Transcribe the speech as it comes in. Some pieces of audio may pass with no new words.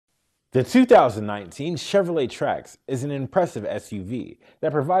The 2019 Chevrolet Trax is an impressive SUV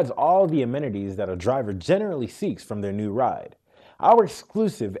that provides all the amenities that a driver generally seeks from their new ride. Our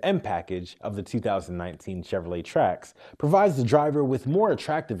exclusive M package of the 2019 Chevrolet Trax provides the driver with more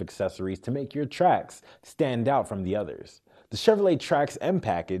attractive accessories to make your Trax stand out from the others. The Chevrolet Trax M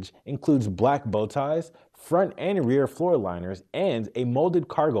package includes black bow ties, front and rear floor liners, and a molded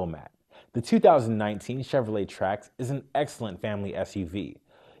cargo mat. The 2019 Chevrolet Trax is an excellent family SUV.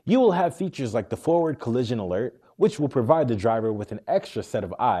 You will have features like the forward collision alert, which will provide the driver with an extra set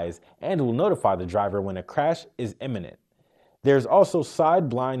of eyes and will notify the driver when a crash is imminent. There's also side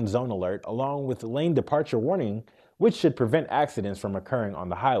blind zone alert along with lane departure warning, which should prevent accidents from occurring on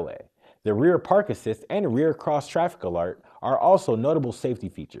the highway. The rear park assist and rear cross traffic alert are also notable safety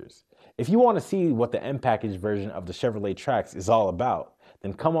features. If you want to see what the M package version of the Chevrolet Trax is all about,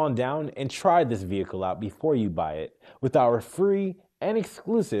 then come on down and try this vehicle out before you buy it with our free and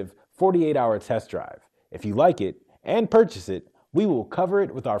exclusive 48-hour test drive. If you like it and purchase it, we will cover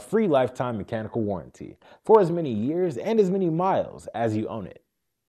it with our free lifetime mechanical warranty for as many years and as many miles as you own it.